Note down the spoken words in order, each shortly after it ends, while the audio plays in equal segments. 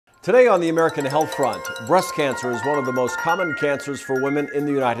Today on the American Health Front, breast cancer is one of the most common cancers for women in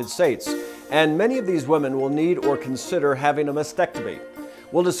the United States, and many of these women will need or consider having a mastectomy.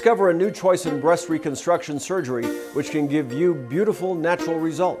 We'll discover a new choice in breast reconstruction surgery which can give you beautiful natural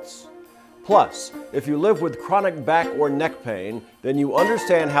results. Plus, if you live with chronic back or neck pain, then you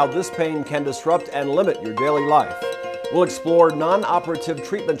understand how this pain can disrupt and limit your daily life. We'll explore non-operative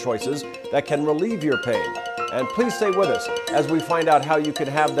treatment choices that can relieve your pain. And please stay with us as we find out how you can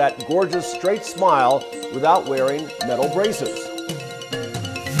have that gorgeous straight smile without wearing metal braces.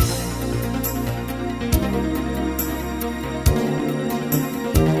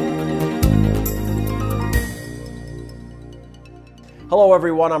 Hello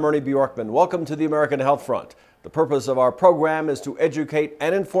everyone, I'm Ernie Bjorkman. Welcome to the American Health Front. The purpose of our program is to educate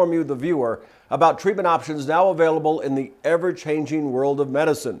and inform you, the viewer, about treatment options now available in the ever-changing world of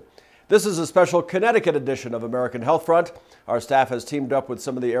medicine. This is a special Connecticut edition of American Health Front. Our staff has teamed up with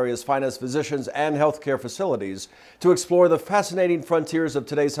some of the area's finest physicians and healthcare facilities to explore the fascinating frontiers of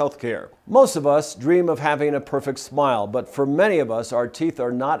today's healthcare. Most of us dream of having a perfect smile, but for many of us, our teeth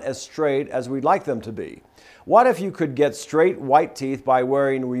are not as straight as we'd like them to be. What if you could get straight white teeth by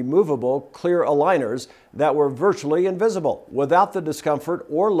wearing removable clear aligners that were virtually invisible without the discomfort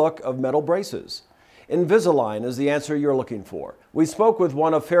or look of metal braces? Invisalign is the answer you're looking for. We spoke with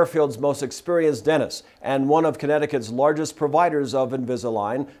one of Fairfield's most experienced dentists and one of Connecticut's largest providers of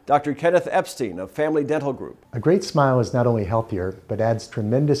Invisalign, Dr. Kenneth Epstein of Family Dental Group. A great smile is not only healthier, but adds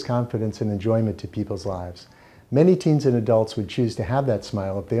tremendous confidence and enjoyment to people's lives. Many teens and adults would choose to have that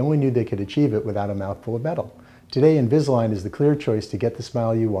smile if they only knew they could achieve it without a mouthful of metal. Today, Invisalign is the clear choice to get the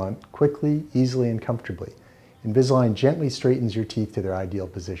smile you want quickly, easily, and comfortably. Invisalign gently straightens your teeth to their ideal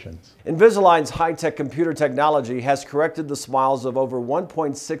positions. Invisalign's high-tech computer technology has corrected the smiles of over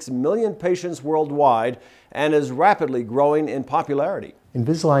 1.6 million patients worldwide and is rapidly growing in popularity.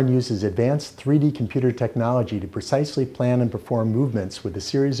 Invisalign uses advanced 3D computer technology to precisely plan and perform movements with a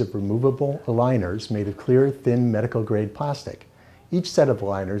series of removable aligners made of clear, thin, medical-grade plastic. Each set of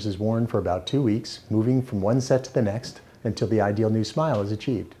aligners is worn for about 2 weeks, moving from one set to the next, until the ideal new smile is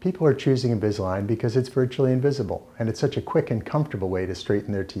achieved. People are choosing Invisalign because it's virtually invisible, and it's such a quick and comfortable way to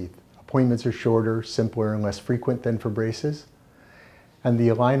straighten their teeth. Appointments are shorter, simpler, and less frequent than for braces, and the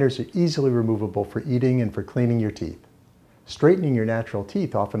aligners are easily removable for eating and for cleaning your teeth. Straightening your natural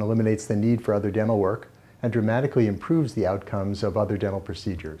teeth often eliminates the need for other dental work and dramatically improves the outcomes of other dental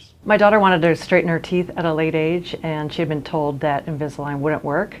procedures. My daughter wanted to straighten her teeth at a late age, and she had been told that Invisalign wouldn't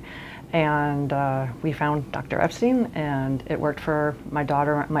work. And we found Dr. Epstein, and it worked for my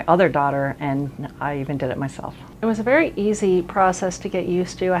daughter, my other daughter, and I even did it myself. It was a very easy process to get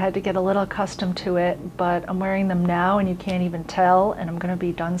used to. I had to get a little accustomed to it, but I'm wearing them now and you can't even tell, and I'm going to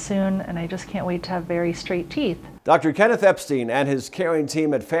be done soon, and I just can't wait to have very straight teeth. Dr. Kenneth Epstein and his caring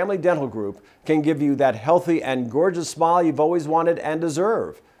team at Family Dental Group can give you that healthy and gorgeous smile you've always wanted and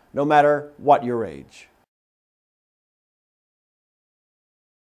deserve, no matter what your age.